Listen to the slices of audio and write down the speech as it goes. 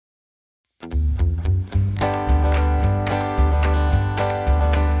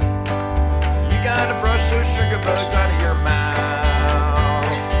those sugar bugs out of your mouth.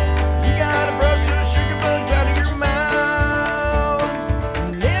 You gotta brush those sugar bugs out of your mouth.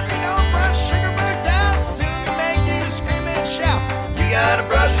 And if you don't brush sugar bugs out, soon they'll make you scream and shout. You gotta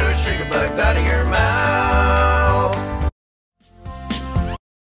brush those sugar bugs out of your mouth.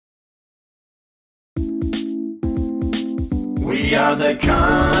 We are the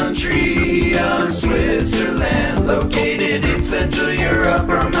country of Switzerland, located in Central Europe.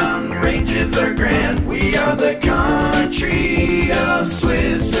 Our mountain ranges are grand. We are the country of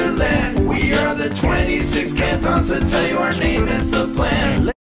Switzerland. We are the 26 cantons that tell you our name is the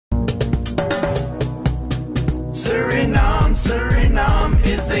plan. Suriname, Suriname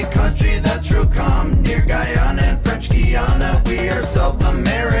is a country that's real calm. Near Guyana and French Guiana, we are South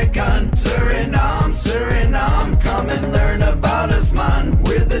American. Suriname, Suriname, come and learn about us, man.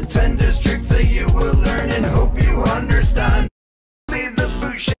 We're the 10 districts that you will learn and hope you understand. Lead the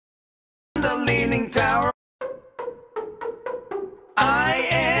Boucher, the Leaning Tower. I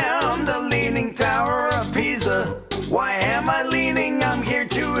am the Leaning Tower of Pisa. Why am I leaning? I'm here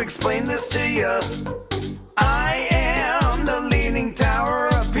to explain this to you. I am the Leaning Tower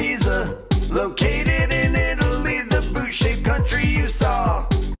of Pisa, located in Italy, the boot-shaped country you saw.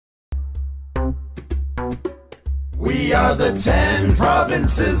 We are the 10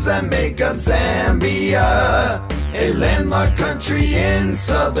 provinces that make up Zambia, a landlocked country in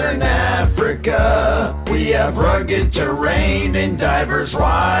southern Africa. We have rugged terrain and diverse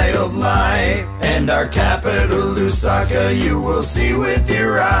wildlife, and our capital, Lusaka, you will see with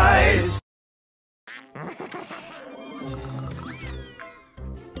your eyes.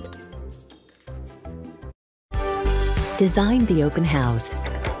 Design the open house.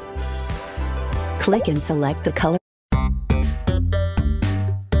 Click and select the color.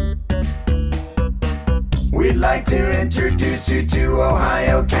 We'd like to introduce you to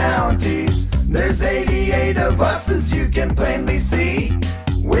Ohio counties. There's 88 of us, as you can plainly see.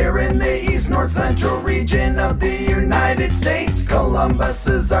 We're in the east north central region of the United States. Columbus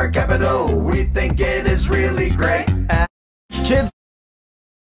is our capital. We think it is really great. Kids,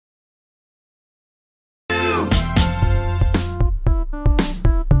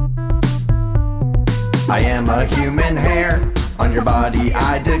 I am a human hair on your body,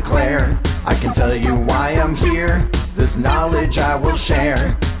 I declare. I can tell you why I'm here. This knowledge I will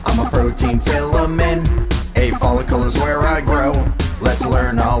share. I'm a protein filament. A follicle is where I grow. Let's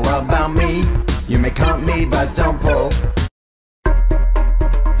learn all about me. You may cut me, but don't pull.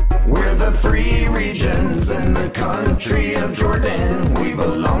 We're the 3 regions in the country of Jordan. We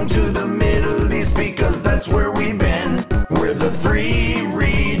belong to the Middle East because that's where we've been. We're the 3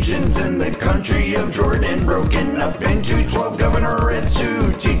 regions in the country of Jordan, broken up into 12 governorates.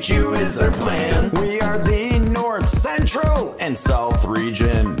 To teach you is their plan. We are the North, Central, and South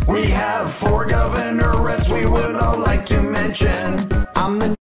region. We have 4 governorates we would all like to mention. I'm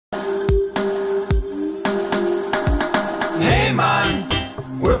the... Hey man,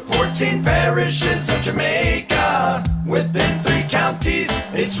 we're 14 parishes of Jamaica, within 3 counties.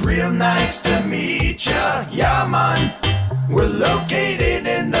 It's real nice to meet ya. Yeah man, we're located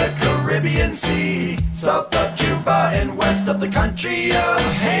in the Caribbean Sea, south of Cuba and west of the country of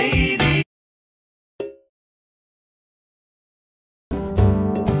Haiti.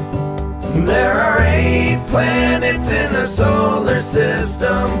 There are 8 planets in our solar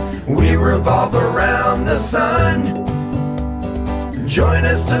system. We revolve around the sun. Join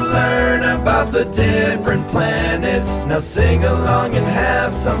us to learn about the different planets. Now sing along and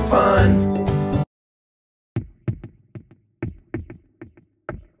have some fun.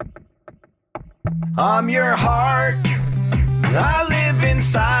 I'm your heart, I live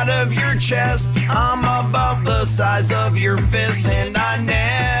inside of your chest. I'm above the size of your fist, and I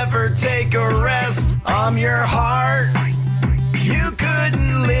never take a rest. I'm your heart, you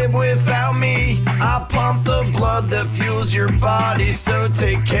couldn't live without me. I pump the blood that fuels your body, so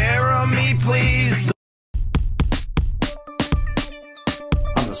take care of me please.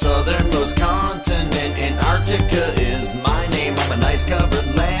 On the southernmost continent, Antarctica is my name. I'm an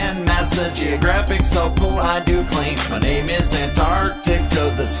ice-covered landmass, the geographic South Pole I do claim. My name is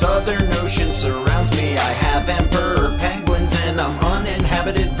Antarctica, the southern ocean surrounds me. I have emperor penguins and I'm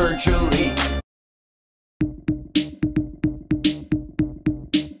uninhabited virtually.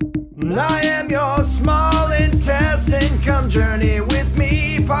 I am your small intestine, come journey with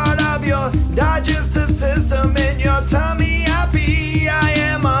me. Part of your digestive system, in your tummy I pee. I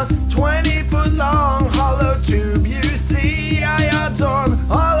am a 20-foot long hollow tube, you see. I absorb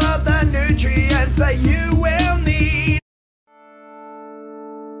all of the nutrients that you will need.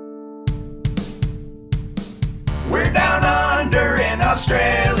 We're down under in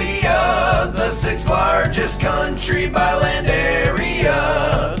Australia, the sixth largest country by land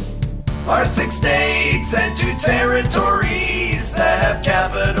area. Our 6 states and 2 territories that have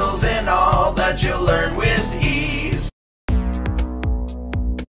capitals and all that you'll learn with ease.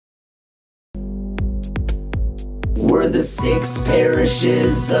 We're the 6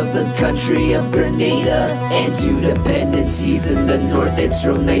 parishes of the country of Grenada, and 2 dependencies in the north. It's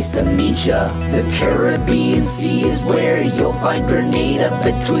real nice to meet ya. The Caribbean Sea is where you'll find Grenada,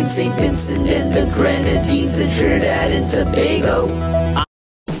 between St. Vincent and the Grenadines and Trinidad and Tobago.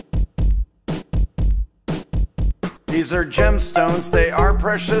 These are gemstones, they are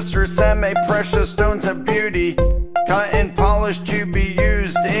precious or semi-precious stones of beauty, cut and polished to be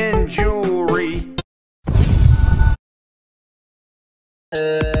used in jewelry.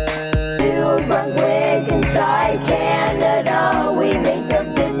 New Brunswick inside Canada, we make the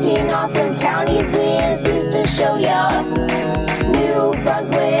 15 awesome counties we insist to show ya. New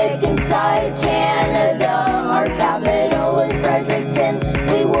Brunswick inside Canada, our capital is Fredericton,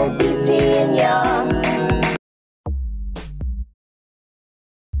 we will be seeing ya.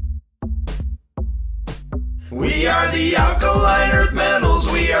 We are the alkaline earth metals,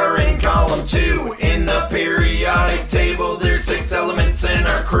 we are in column 2. In the periodic table, there's 6 elements in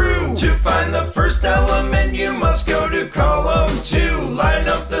our crew. To find the first element, you must go to column 2. Line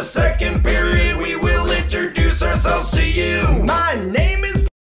up the second period, we will introduce ourselves to you. My name is...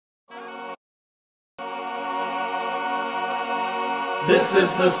 This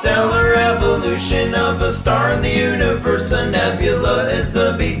is the stellar evolution of a star in the universe. A nebula is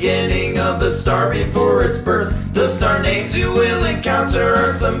the beginning of a star before its birth. The star names you will encounter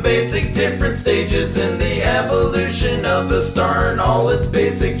are some basic different stages in the evolution of a star and all its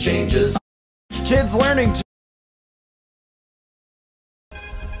basic changes. Kids learning to...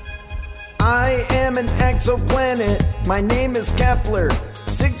 I am an exoplanet. My name is Kepler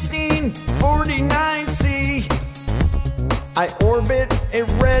 1649c. I orbit a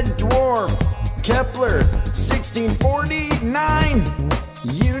red dwarf, Kepler 1649.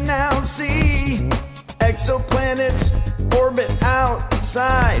 You now see exoplanets orbit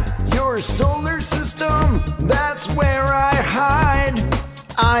outside your solar system. That's where I hide.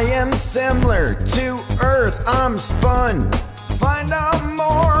 I am similar to Earth, I'm spun. Find out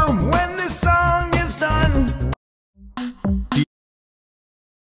more when this song is done.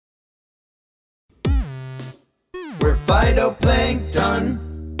 We're phytoplankton.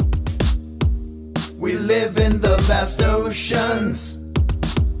 We live in the vast oceans.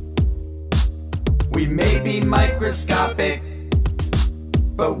 We may be microscopic,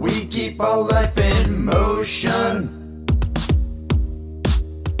 but we keep all life in motion.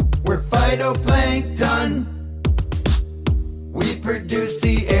 We're phytoplankton. We produce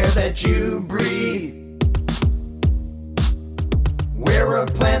the air that you breathe. We're a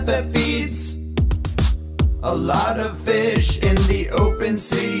plant that feeds a lot of fish in the open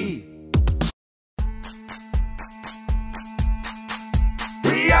sea.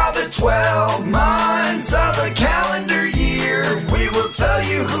 We are the 12 months of the calendar year. We will tell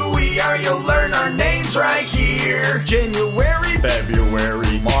you who we are, you'll learn our names right here. January,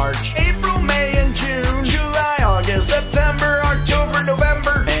 February, March, April, May and June, July, August, September, October,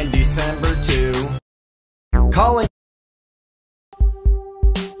 November, and December too. Calling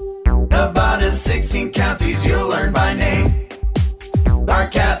Nevada's 16 counties you'll learn by name. Our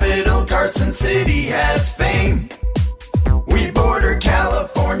capital, Carson City, has fame. We border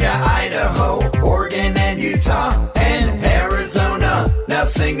California, Idaho, Oregon and Utah, and Arizona. Now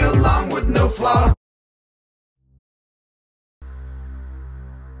sing along with no flaw.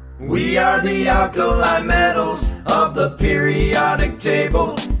 We are the alkali metals of the periodic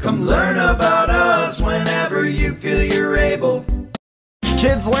table. Come learn about us whenever you feel you're able.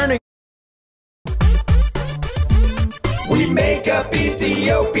 Kids learning. We make up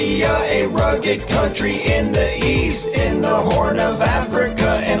Ethiopia, a rugged country in the east, in the Horn of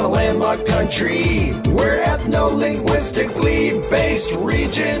Africa, and a landlocked country. We're ethno-linguistically based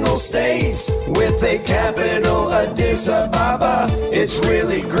regional states with a capital, Addis Ababa. It's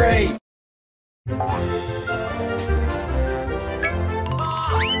really great.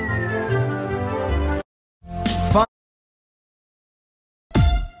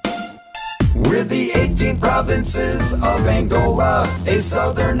 We're the 18 provinces of Angola, a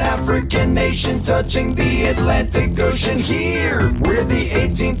southern African nation touching the Atlantic Ocean here. We're the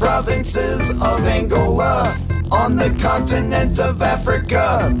 18 provinces of Angola, on the continent of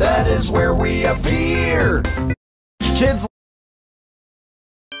Africa. That is where we appear. Kids.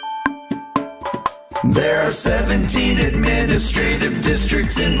 There are 17 administrative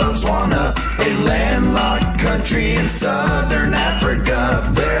districts in Botswana, a landlocked country in southern Africa.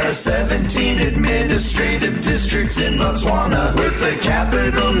 There are 17 administrative districts in Botswana, with the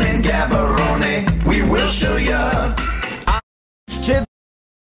capital in Gaborone. We will show ya. Kids.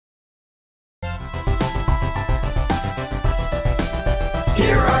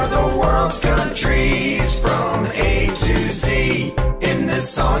 Here are the world's countries from A to Z, in this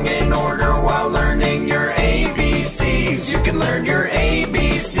song in order while learning your ABCs. You can learn your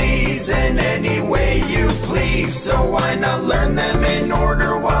ABCs in any way you please, so why not learn them in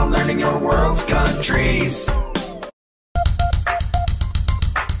order while learning your world's countries?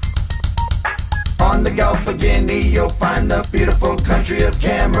 On the Gulf of Guinea, you'll find the beautiful country of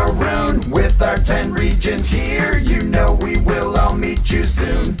Cameroon. With our 10 regions here, you know we will all meet you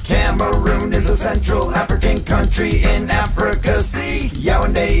soon. Cameroon is a Central African country in Africa. See,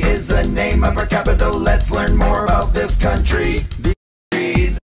 Yaoundé is the name of our capital. Let's learn more about this country.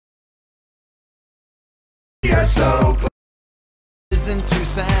 We are so glad. Isn't too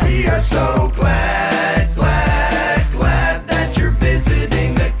sad. We are so glad.